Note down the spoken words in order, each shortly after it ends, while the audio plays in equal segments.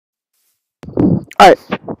Alright.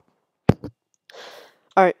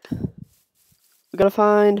 Alright. We gotta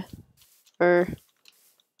find... where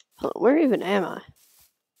even am I?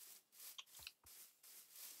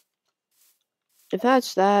 If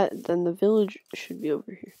that's that, then the village should be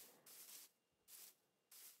over here.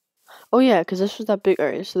 Oh yeah, because this was that big...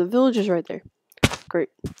 Alright, so the village is right there. Great.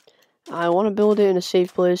 I want to build it in a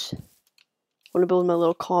safe place. I want to build my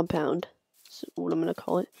little compound. That's what I'm going to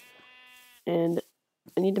call it. And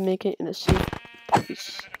I need to make it in a safe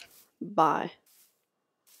place. Bye.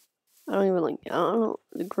 I don't know.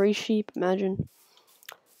 The gray sheep, imagine.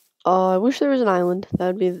 I wish there was an island. That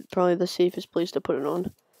would be probably the safest place to put it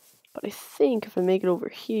on. But I think if I make it over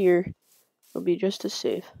here, it'll be just as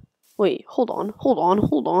safe. Wait, hold on.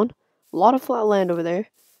 A lot of flat land over there.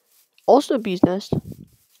 Also a bee's nest.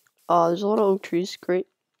 There's a lot of oak trees. Great.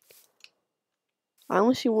 I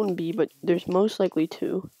only see one bee, but there's most likely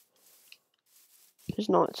two. If there's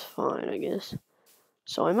not, it's fine, I guess.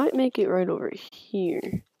 So I might make it right over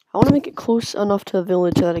here. I want to make it close enough to the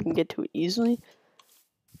village so that I can get to it easily.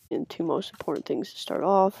 And two most important things to start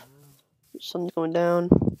off. The sun's going down.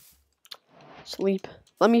 Sleep.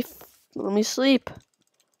 Let me sleep.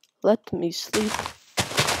 Let me sleep.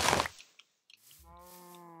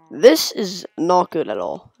 This is not good at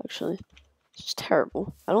all, actually. This is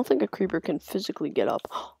terrible. I don't think a creeper can physically get up.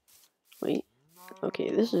 Wait. Okay,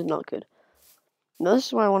 this is not good. Now this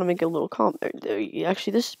is why I want to make a little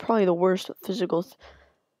actually, this is probably the worst physical.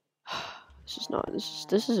 This is not.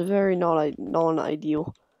 This is very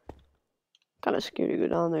non-ideal. Kind of scared to go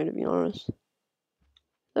down there, to be honest. Is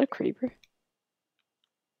that a creeper?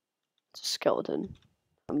 It's a skeleton.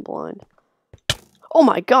 I'm blind. Oh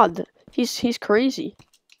my god, he's crazy.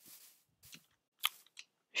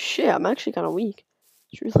 Shit, I'm actually kind of weak.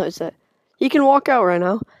 Just realized that. He can walk out right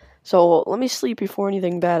now. So let me sleep before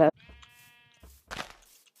anything bad happens.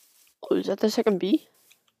 Oh, is that the second bee?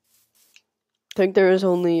 I think there is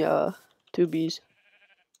only 2 bees,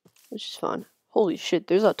 which is fine. Holy shit,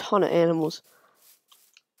 there's a ton of animals.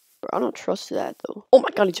 Bro, I don't trust that though. Oh my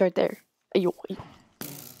god, he's right there. Hey, yo.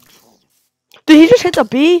 Did he just hit the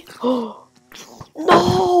bee? Oh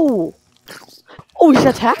no! Oh, he's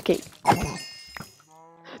attacking.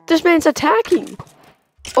 This man's attacking.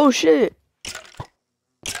 Oh shit.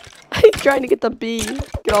 He's trying to get the bee.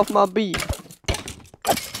 Get off my bee.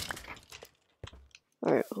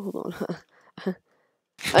 Alright, hold on.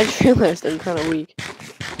 I just realized I'm kind of weak.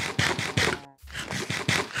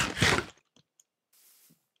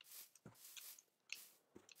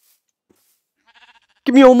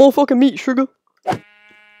 Give me your motherfucking meat, sugar.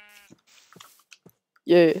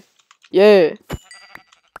 Yeah. Yeah.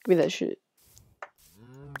 Give me that shit.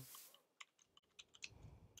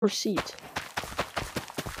 Receipt.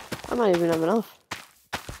 I might even have enough.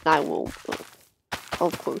 Nah, I won't. Oh,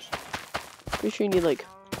 close. Pretty sure you need like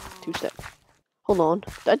 2 steps. Hold on.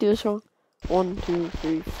 Did I do this wrong? 1, 2,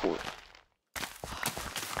 3, 4.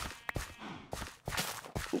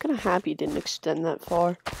 I'm kind of happy it didn't extend that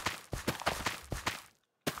far.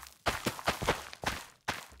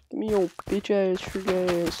 Give me your bitch ass,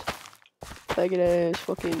 sugar ass, faggot ass,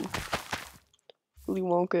 fucking Willy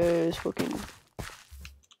Wonka ass, fucking.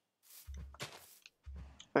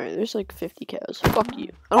 Alright, there's like 50 cows. Fuck you.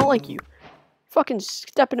 I don't like you. Fucking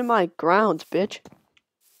stepping in my grounds, bitch.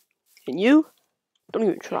 And you? Don't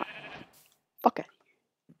even try. Fuck it.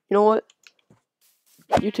 You know what?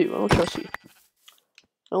 You too. I don't trust you.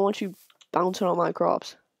 I don't want you bouncing on my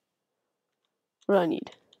crops. What do I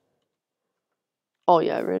need? Oh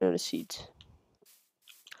yeah, I ran out of seeds.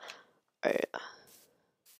 Alright. I'm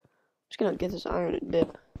just gonna get this iron and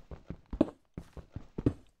dip.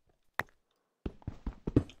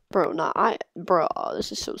 Bro, bro,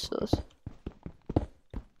 this is so sus. I'm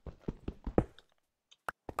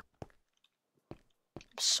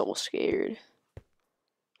so scared.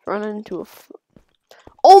 Run into a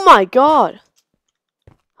oh my god!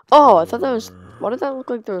 Oh, I thought that was, why did that look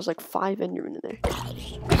like there was like 5 Endermen in there?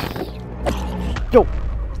 Yo!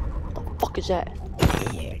 What the fuck is that?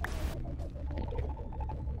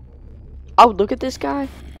 I would look at this guy,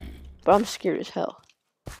 but I'm scared as hell.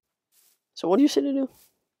 So what do you say to do?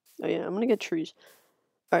 Oh yeah, I'm gonna get trees.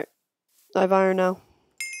 Alright. I have iron now.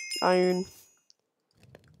 Iron.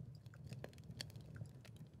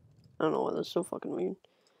 I don't know why that's so fucking weird.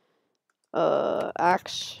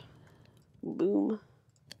 Axe. Boom.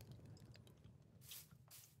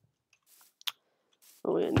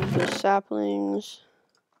 Oh, we need the saplings.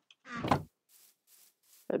 I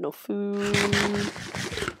have no food.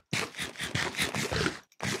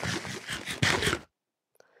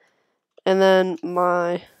 And then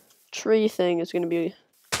my tree thing is gonna be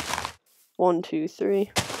 1, 2, 3.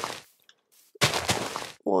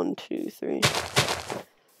 1, 2, 3.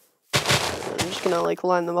 I'm just gonna like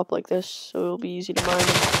line them up like this, so it'll be easy to mine them.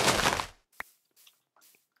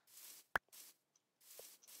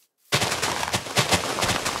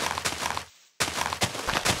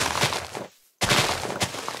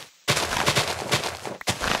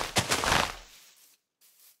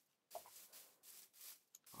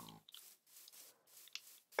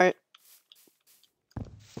 Alright.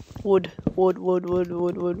 Wood.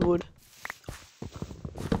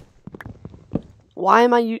 Why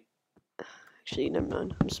am I Actually, never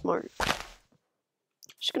mind. I'm smart.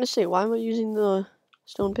 Just gonna say, why am I using the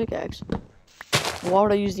stone pickaxe? Why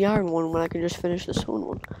would I use the iron one when I could just finish the stone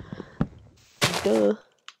one? Duh.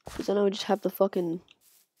 Because then I would just have the fucking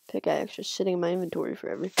pickaxe just sitting in my inventory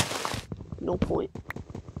forever. No point.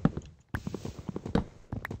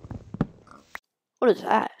 What is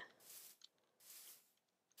that?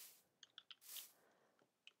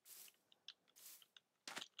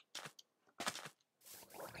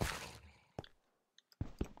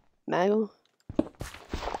 Mago? Is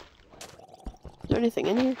there anything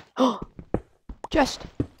in here? Oh! Chest!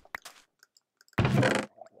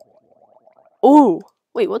 Oh!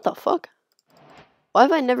 Wait, what the fuck? Why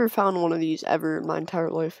have I never found one of these ever in my entire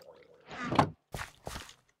life?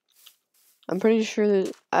 I'm pretty sure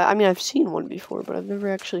that... I mean, I've seen one before, but I've never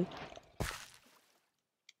actually...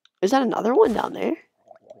 Is that another one down there?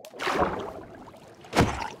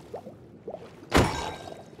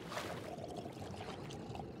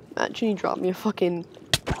 Imagine you drop me a fucking...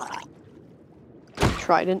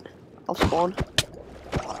 trident. I'll spawn.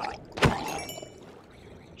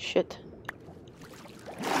 Shit.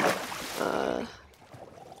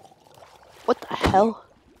 What the hell?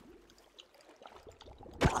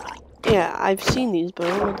 Yeah, I've seen these, but I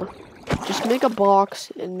don't know what the... Just make a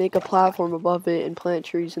box and make a platform above it and plant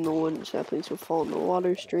trees in the wood and saplings will fall in the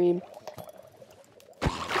water stream.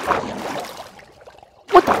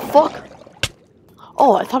 What the fuck?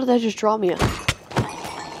 Oh, I thought that just dropped me a...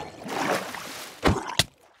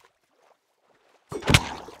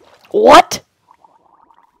 What?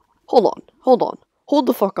 Hold on. Hold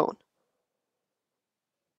the fuck on.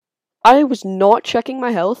 I was not checking my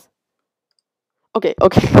health. Okay.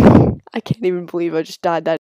 I can't even believe I just died that